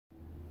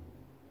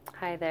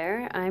Hi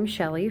there, I'm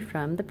Shelly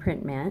from the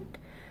Print Mint,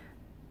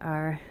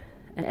 an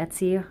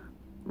Etsy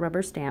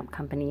rubber stamp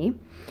company.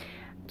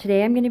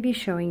 Today I'm going to be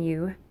showing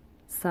you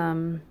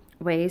some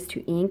ways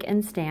to ink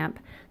and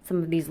stamp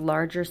some of these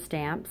larger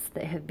stamps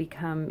that have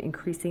become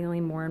increasingly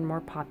more and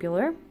more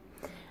popular.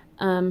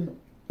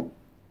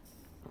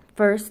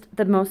 First,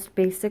 the most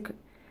basic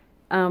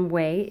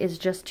way is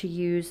just to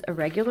use a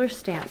regular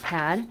stamp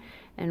pad,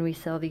 and we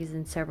sell these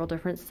in several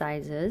different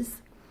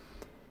sizes.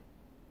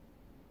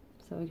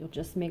 So you'll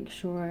just make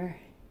sure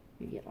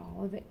you get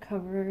all of it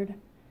covered.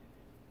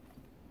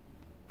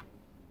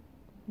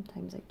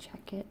 Sometimes I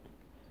check it.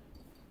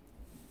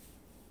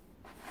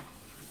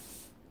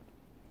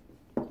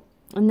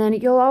 And then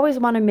you'll always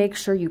want to make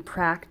sure you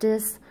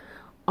practice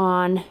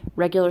on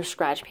regular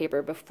scratch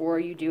paper before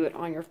you do it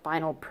on your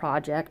final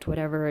project,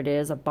 whatever it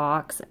is, a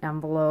box,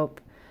 envelope,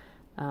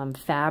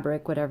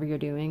 fabric, whatever you're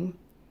doing.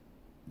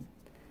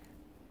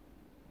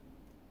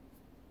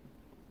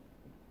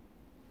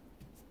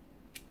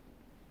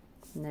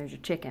 And there's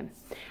your chicken.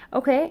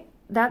 Okay,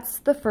 that's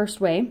the first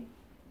way.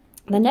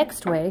 The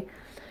next way,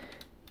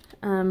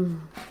 I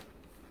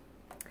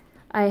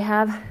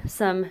have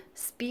some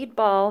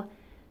Speedball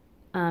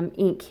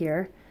ink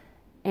here,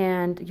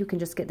 and you can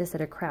just get this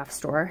at a craft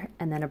store,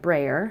 and then a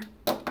brayer.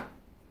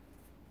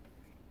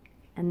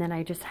 And then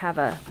I just have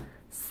a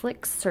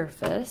slick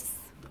surface.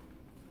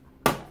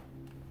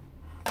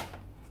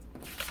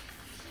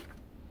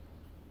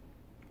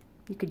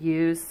 You could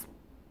use,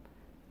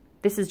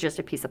 this is just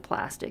a piece of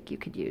plastic. You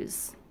could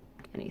use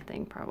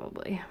anything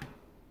probably.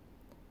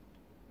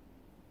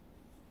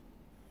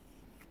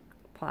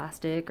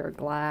 Plastic or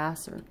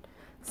glass or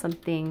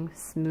something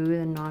smooth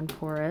and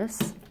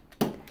non-porous.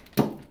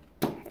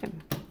 Okay.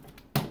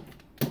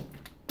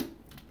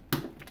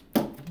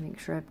 Make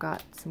sure I've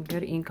got some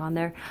good ink on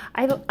there.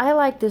 I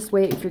like this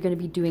way if you're going to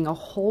be doing a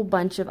whole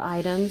bunch of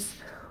items.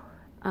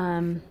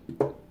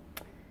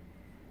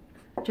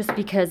 Just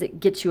because it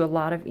gets you a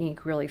lot of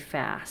ink really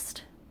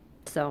fast.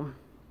 So,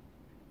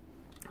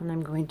 and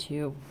I'm going to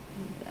do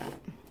that.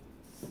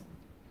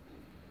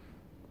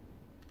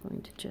 I'm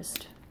going to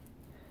just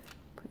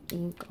put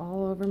ink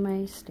all over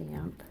my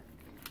stamp.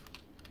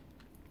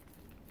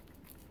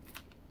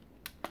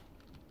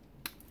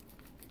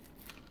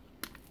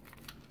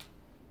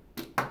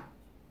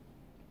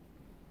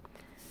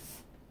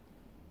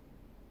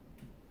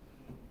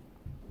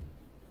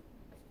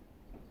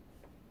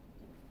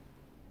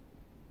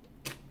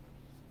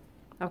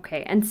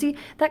 Okay, and see,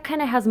 that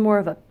kind of has more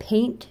of a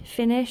paint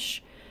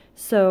finish.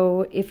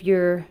 So if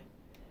you're,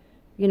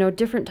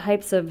 different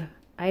types of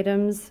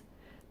items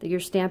that you're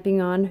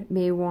stamping on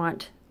may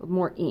want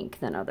more ink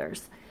than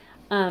others.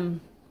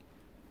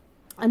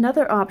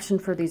 Another option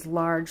for these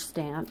large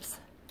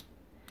stamps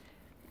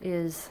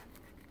is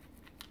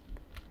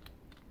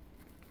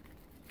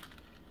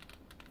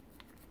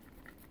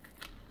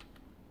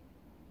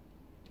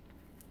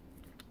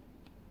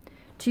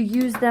to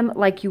use them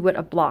like you would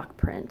a block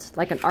print,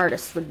 like an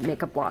artist would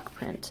make a block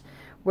print,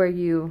 where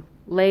you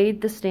laid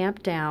the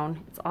stamp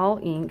down, it's all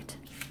inked,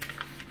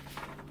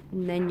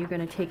 and then you're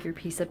going to take your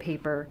piece of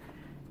paper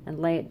and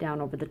lay it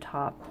down over the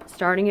top,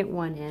 starting at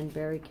one end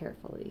very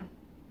carefully.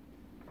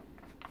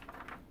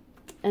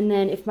 And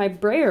then if my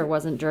brayer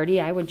wasn't dirty,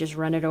 I would just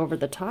run it over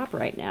the top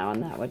right now,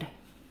 and that would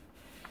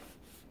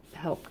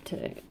help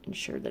to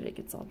ensure that it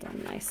gets all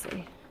done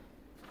nicely.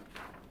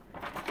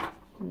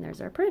 And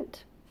there's our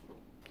print.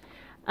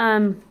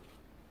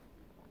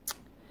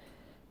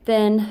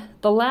 Then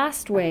the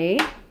last way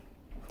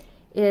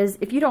is,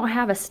 if you don't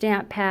have a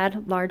stamp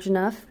pad large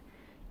enough,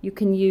 you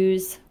can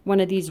use one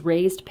of these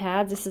raised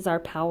pads. This is our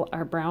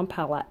brown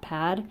palette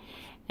pad,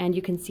 and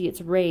you can see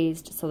it's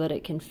raised so that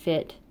it can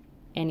fit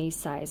any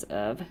size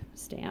of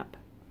stamp.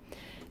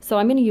 So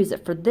I'm going to use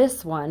it for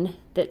this one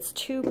that's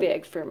too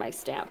big for my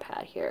stamp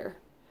pad here.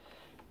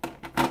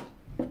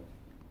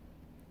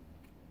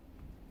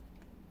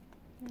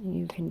 And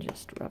you can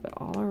just rub it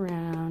all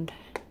around.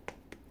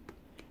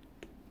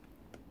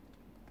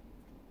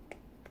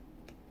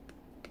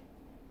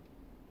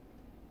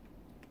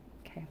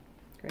 Okay,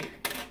 great.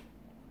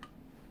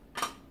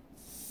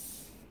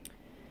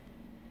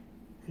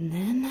 And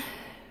then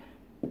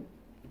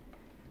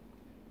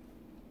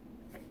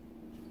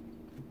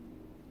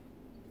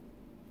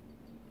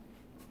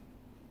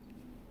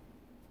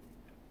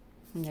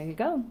there you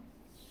go.